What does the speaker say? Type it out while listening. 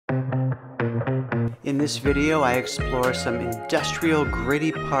In this video, I explore some industrial,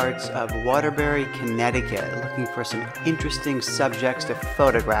 gritty parts of Waterbury, Connecticut, looking for some interesting subjects to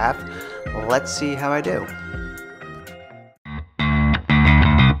photograph. Let's see how I do.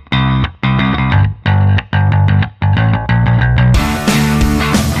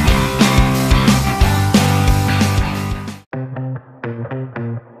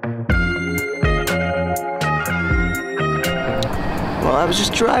 Well, I was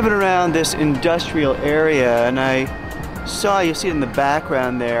just driving around this industrial area and I saw, you see it in the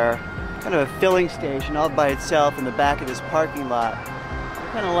background there, kind of a filling station all by itself in the back of this parking lot. I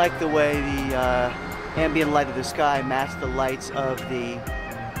kind of like the way the ambient light of the sky matched the lights of the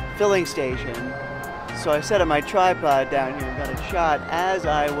filling station. So I set up my tripod down here and got a shot. As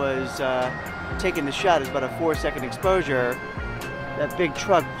I was taking the shot, it was about a 4-second exposure. That big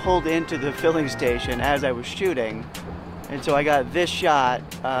truck pulled into the filling station as I was shooting. And so I got this shot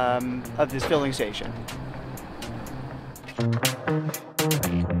of this filling station.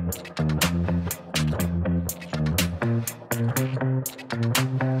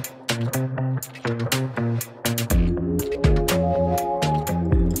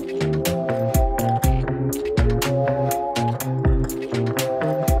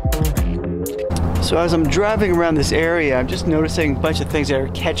 So as I'm driving around this area, I'm just noticing a bunch of things that are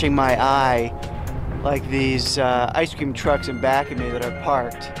catching my eye, like these ice cream trucks in back of me that are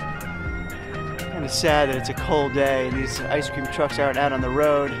parked. Kind of sad that it's a cold day and these ice cream trucks aren't out on the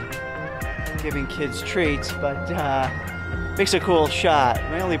road giving kids treats, but makes a cool shot.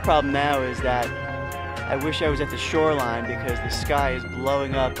 My only problem now is that I wish I was at the shoreline because the sky is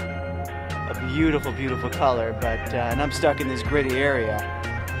blowing up a beautiful, beautiful color, but and I'm stuck in this gritty area.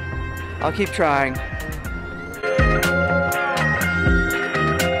 I'll keep trying.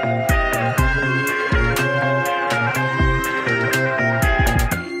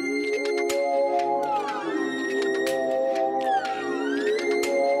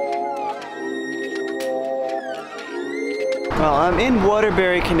 Well, I'm in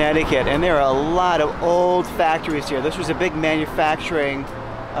Waterbury, Connecticut, and there are a lot of old factories here. This was a big manufacturing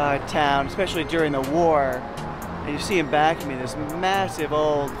town, especially during the war. And you see in back of me this massive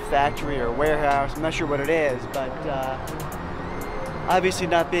old factory or warehouse. I'm not sure what it is, but obviously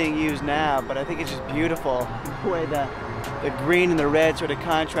not being used now, but I think it's just beautiful. The way the green and the red sort of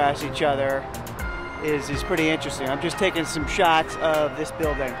contrast each other is pretty interesting. I'm just taking some shots of this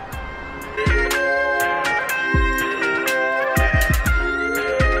building.